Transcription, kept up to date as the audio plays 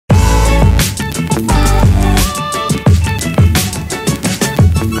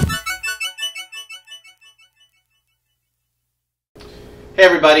Hey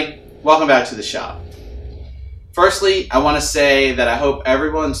everybody, welcome back to the shop. Firstly, I want to say that I hope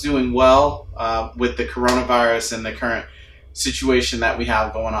everyone's doing well with the coronavirus and the current situation that we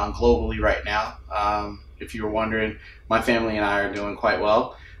have going on globally right now. If you were wondering, my family and I are doing quite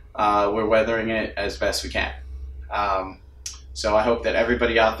well. We're weathering it as best we can. So I hope that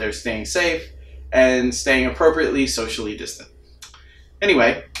everybody out there is staying safe and staying appropriately socially distant.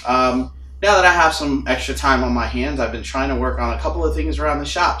 Anyway, now that I have some extra time on my hands, I've been trying to work on a couple of things around the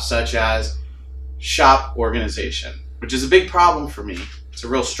shop, such as shop organization, which is a big problem for me. It's a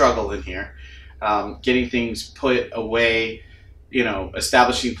real struggle in here. Getting things put away,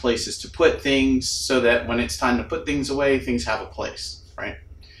 establishing places to put things so that when it's time to put things away, things have a place, right?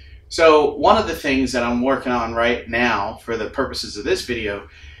 So one of the things that I'm working on right now for the purposes of this video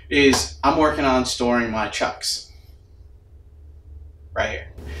is I'm working on storing my chucks right here.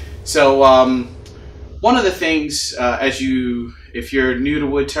 So one of the things, if you're new to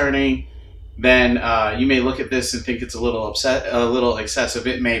wood turning, then you may look at this and think it's a little excessive.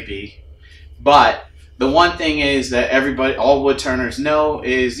 It may be, but the one thing is that all wood turners know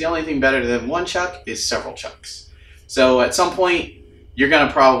is the only thing better than one chuck is several chucks. So at some point, you're going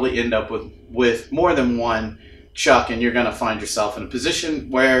to probably end up with more than one chuck, and you're going to find yourself in a position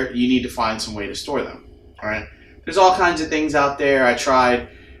where you need to find some way to store them. All right. There's all kinds of things out there. I tried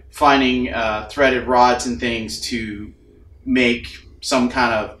finding threaded rods and things to make some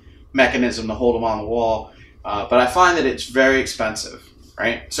kind of mechanism to hold them on the wall, but I find that it's very expensive,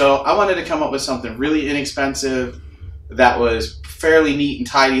 right? So I wanted to come up with something really inexpensive that was fairly neat and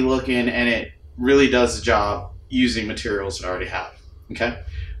tidy looking, and it really does the job using materials that I already have, okay?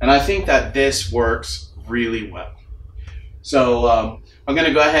 And I think that this works really well. So I'm going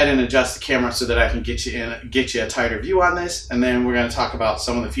to go ahead and adjust the camera so that I can get you a tighter view on this, and then we're going to talk about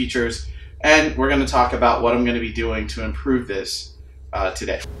some of the features, and we're going to talk about what I'm going to be doing to improve this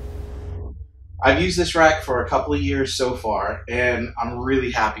today. I've used this rack for a couple of years so far, and I'm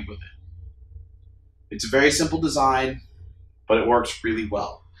really happy with it. It's a very simple design, but it works really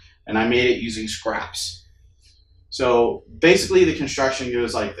well, and I made it using scraps. So basically the construction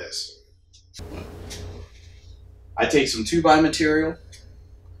goes like this. I take some 2x material,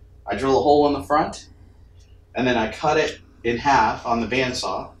 I drill a hole in the front, and then I cut it in half on the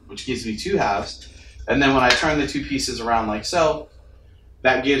bandsaw, which gives me 2 halves. And then when I turn the 2 pieces around like so,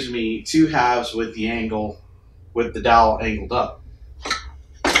 that gives me 2 halves with the dowel angled up.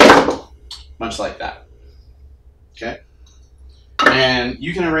 Much like that. Okay? And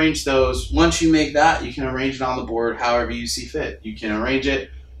you can arrange those, once you make that, you can arrange it on the board however you see fit. You can arrange it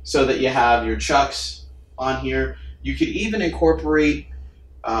so that you have your chucks on here. You could even incorporate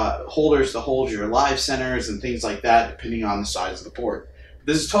holders to hold your live centers and things like that, depending on the size of the board.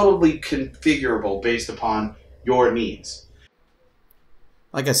 This is totally configurable based upon your needs.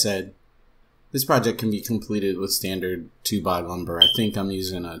 Like I said, this project can be completed with standard 2x lumber. I think I'm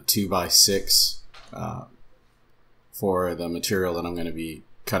using a 2x6 for the material that I'm going to be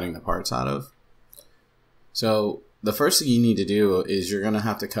cutting the parts out of. So the first thing you need to do is you're going to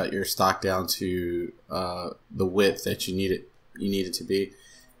have to cut your stock down to the width that you need it to be.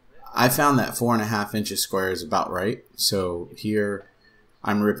 I found that 4.5 inches square is about right. So here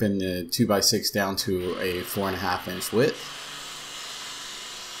I'm ripping the 2x6 down to a 4.5 inch width.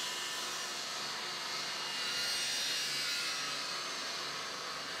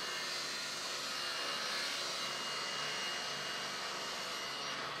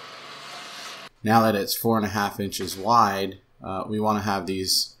 Now that it's 4.5 inches wide, we want to have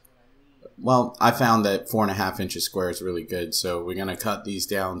these, well, I found that 4.5 inches square is really good, so we're going to cut these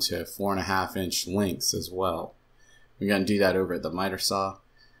down to 4.5 inch lengths as well. We're going to do that over at the miter saw.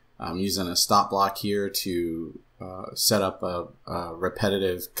 I'm using a stop block here to set up a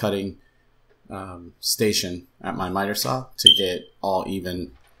repetitive cutting station at my miter saw to get all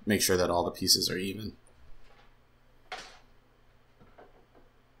even, make sure that all the pieces are even.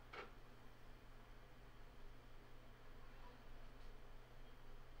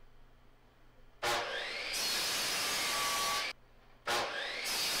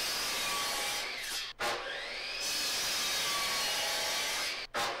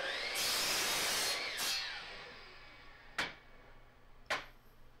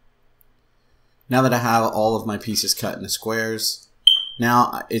 Now that I have all of my pieces cut into squares,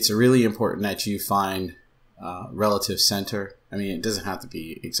 now it's really important that you find relative center. I mean, it doesn't have to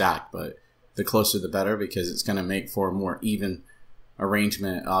be exact, but the closer the better, because it's going to make for a more even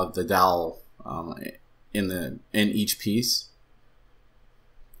arrangement of the dowel in each piece.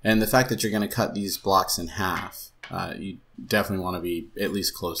 And the fact that you're going to cut these blocks in half, you definitely want to be at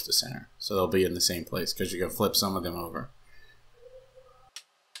least close to center. So they'll be in the same place because you're going to flip some of them over.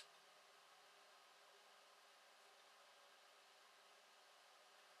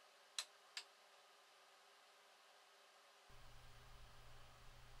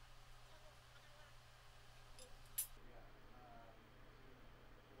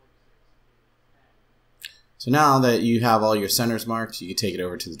 So now that you have all your centers marked, you can take it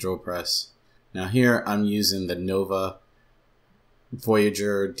over to the drill press. Now here I'm using the Nova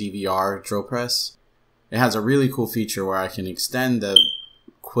Voyager DVR drill press. It has a really cool feature where I can extend the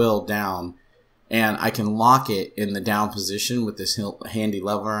quill down and I can lock it in the down position with this handy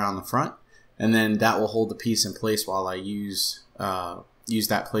lever on the front, and then that will hold the piece in place while I use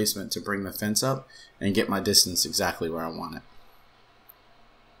that placement to bring the fence up and get my distance exactly where I want it.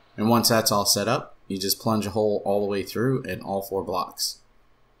 And once that's all set up, you just plunge a hole all the way through in all 4 blocks.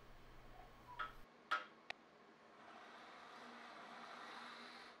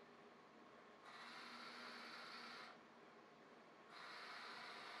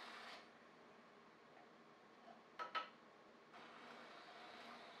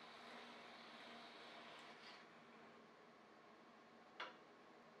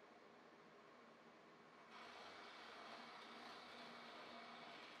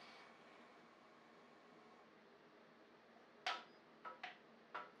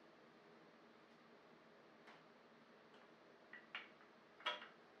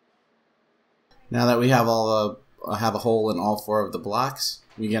 Now that we have have a hole in all 4 of the blocks,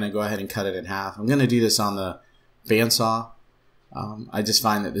 we're going to go ahead and cut it in half. I'm going to do this on the bandsaw. I just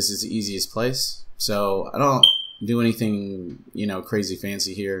find that this is the easiest place. So I don't do anything, crazy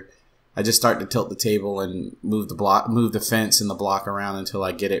fancy here. I just start to tilt the table and move the fence and the block around until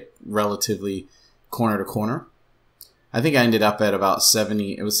I get it relatively corner to corner. I think I ended up at about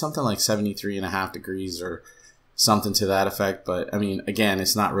 70. It was something like 73.5 degrees or something to that effect, but I mean, again,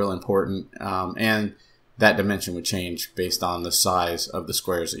 it's not real important, and that dimension would change based on the size of the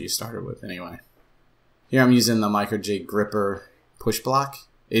squares that you started with anyway. Here I'm using the micro jig gripper push block.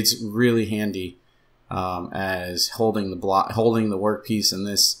 It's really handy as holding the workpiece in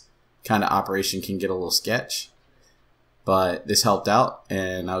this kind of operation can get a little sketch, but this helped out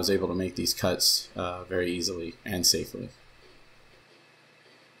and I was able to make these cuts very easily and safely.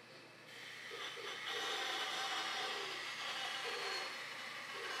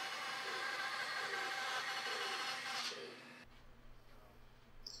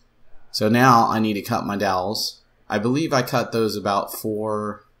 So now I need to cut my dowels. I believe I cut those about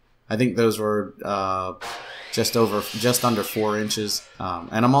 4. I think those were just under 4 inches.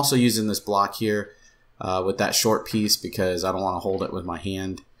 And I'm also using this block here with that short piece because I don't want to hold it with my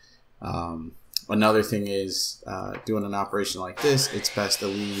hand. Another thing is doing an operation like this, it's best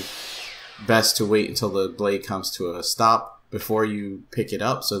to wait until the blade comes to a stop before you pick it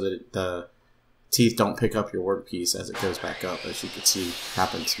up so that the teeth don't pick up your workpiece as it goes back up, as you can see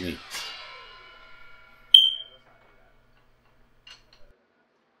happen to me.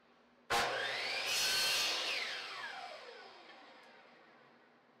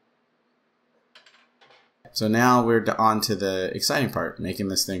 So now we're on to the exciting part, making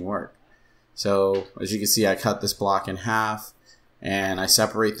this thing work. So as you can see, I cut this block in half and I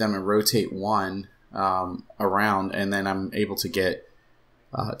separate them and rotate one around, and then I'm able to get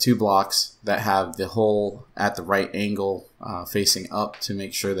 2 blocks that have the hole at the right angle facing up to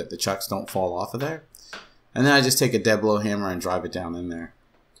make sure that the chucks don't fall off of there. And then I just take a dead blow hammer and drive it down in there.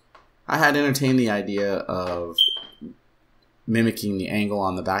 I had entertained the idea of mimicking the angle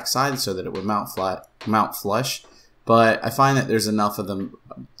on the back side so that it would mount flush, but I find that there's enough of them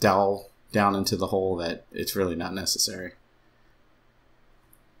dowel down into the hole that it's really not necessary.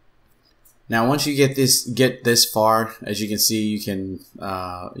 Now, once you get this far, as you can see, you can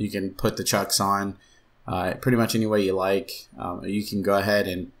put the chucks on pretty much any way you like. You can go ahead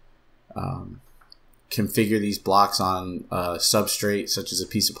and configure these blocks on a substrate, such as a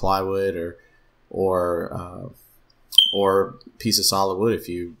piece of plywood or piece of solid wood if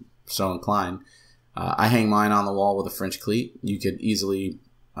you so inclined. I hang mine on the wall with a French cleat. You could easily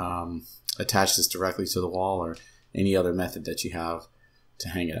attach this directly to the wall or any other method that you have to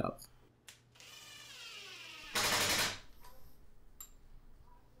hang it up.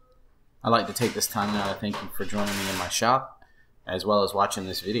 I'd like to take this time now to thank you for joining me in my shop, as well as watching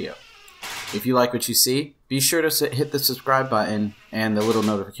this video. If you like what you see, be sure to hit the subscribe button and the little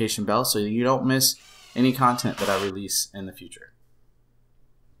notification bell so you don't miss any content that I release in the future.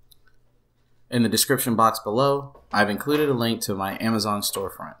 In the description box below, I've included a link to my Amazon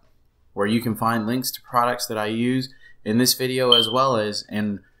storefront, where you can find links to products that I use in this video as well as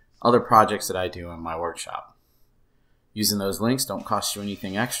in other projects that I do in my workshop. Using those links don't cost you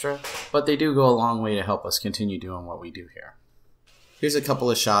anything extra, but they do go a long way to help us continue doing what we do here. Here's a couple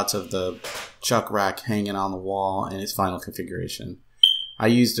of shots of the chuck rack hanging on the wall in its final configuration. I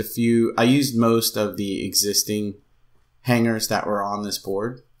used most of the existing hangers that were on this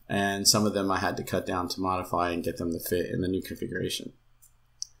board, and some of them I had to cut down to modify and get them to fit in the new configuration.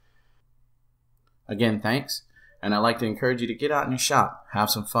 Again, thanks. And I'd like to encourage you to get out in your shop, have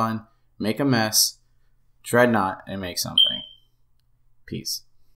some fun, make a mess, dread not, and make something. Peace.